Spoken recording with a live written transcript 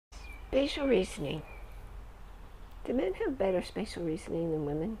Spatial reasoning. Do men have better spatial reasoning than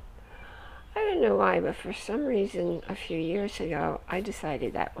women? I don't know why, but for some reason a few years ago I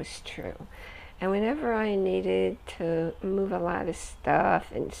decided that was true. And whenever I needed to move a lot of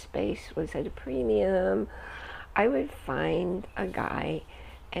stuff and space was at a premium, I would find a guy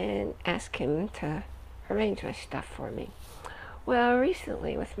and ask him to arrange my stuff for me. Well,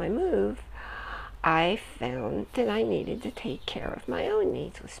 recently with my move, I found that I needed to take care of my own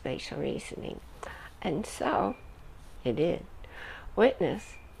needs with spatial reasoning. And so, it did.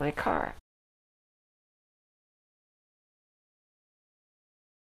 Witness my car.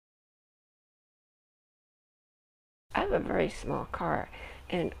 I have a very small car,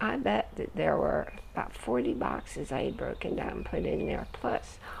 and I bet that there were about 40 boxes I had broken down and put in there,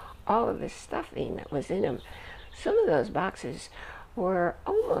 plus all of the stuffing that was in them. Some of those boxes were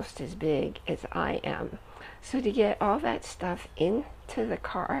almost as big as I am. So to get all that stuff into the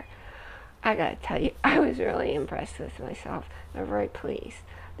car, I gotta tell you, I was really impressed with myself. I'm very pleased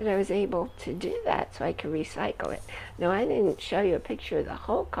that I was able to do that so I could recycle it. Now, I didn't show you a picture of the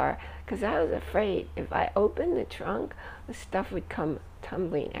whole car because I was afraid if I opened the trunk, the stuff would come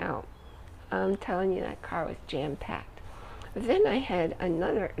tumbling out. I'm telling you, that car was jam-packed. But then I had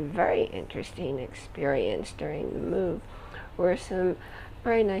another very interesting experience during the move where some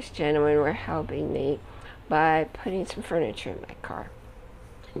very nice gentlemen were helping me by putting some furniture in my car.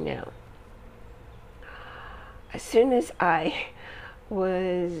 Now, as soon as I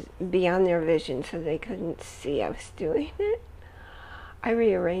was beyond their vision so they couldn't see I was doing it, I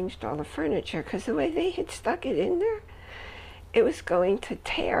rearranged all the furniture because the way they had stuck it in there, it was going to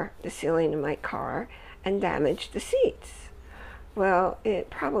tear the ceiling of my car and damage the seats. Well, it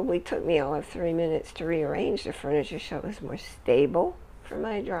probably took me all of 3 minutes to rearrange the furniture so it was more stable for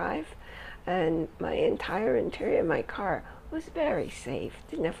my drive, and my entire interior of my car was very safe.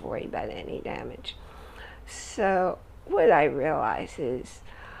 Didn't have to worry about any damage. So what I realize is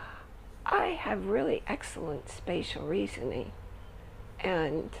I have really excellent spatial reasoning,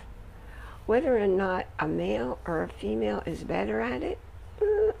 and whether or not a male or a female is better at it,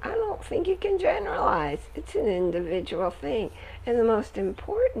 I don't think you can generalize. It's an individual thing. And the most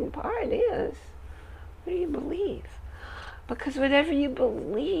important part is, what do you believe? Because whatever you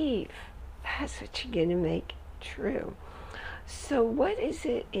believe, that's what you're going to make true. So what is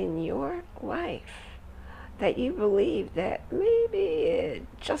it in your life that you believe that maybe it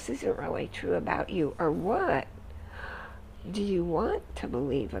just isn't really true about you? Or what do you want to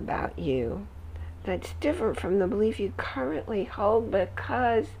believe about you that's different from the belief you currently hold,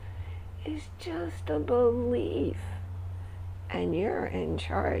 because it's just a belief and you're in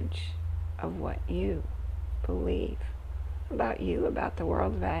charge of what you believe about you, about the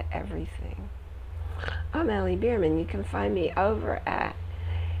world, about everything. I'm Bierman. You can find me over at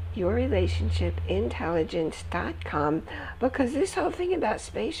yourrelationshipintelligence.com, because this whole thing about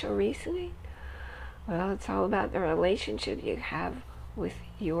spatial reasoning, well, it's all about the relationship you have with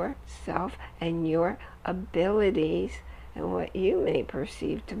yourself and your abilities and what you may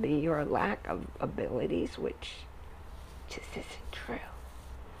perceive to be your lack of abilities, which just isn't true.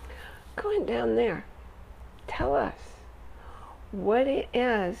 Go on down there. Tell us what it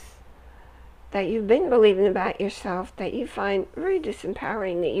is that you've been believing about yourself that you find very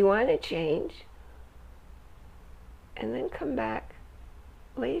disempowering, that you want to change, and then come back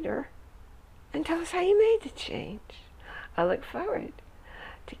later and tell us how you made the change. I look forward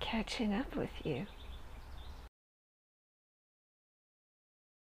to catching up with you.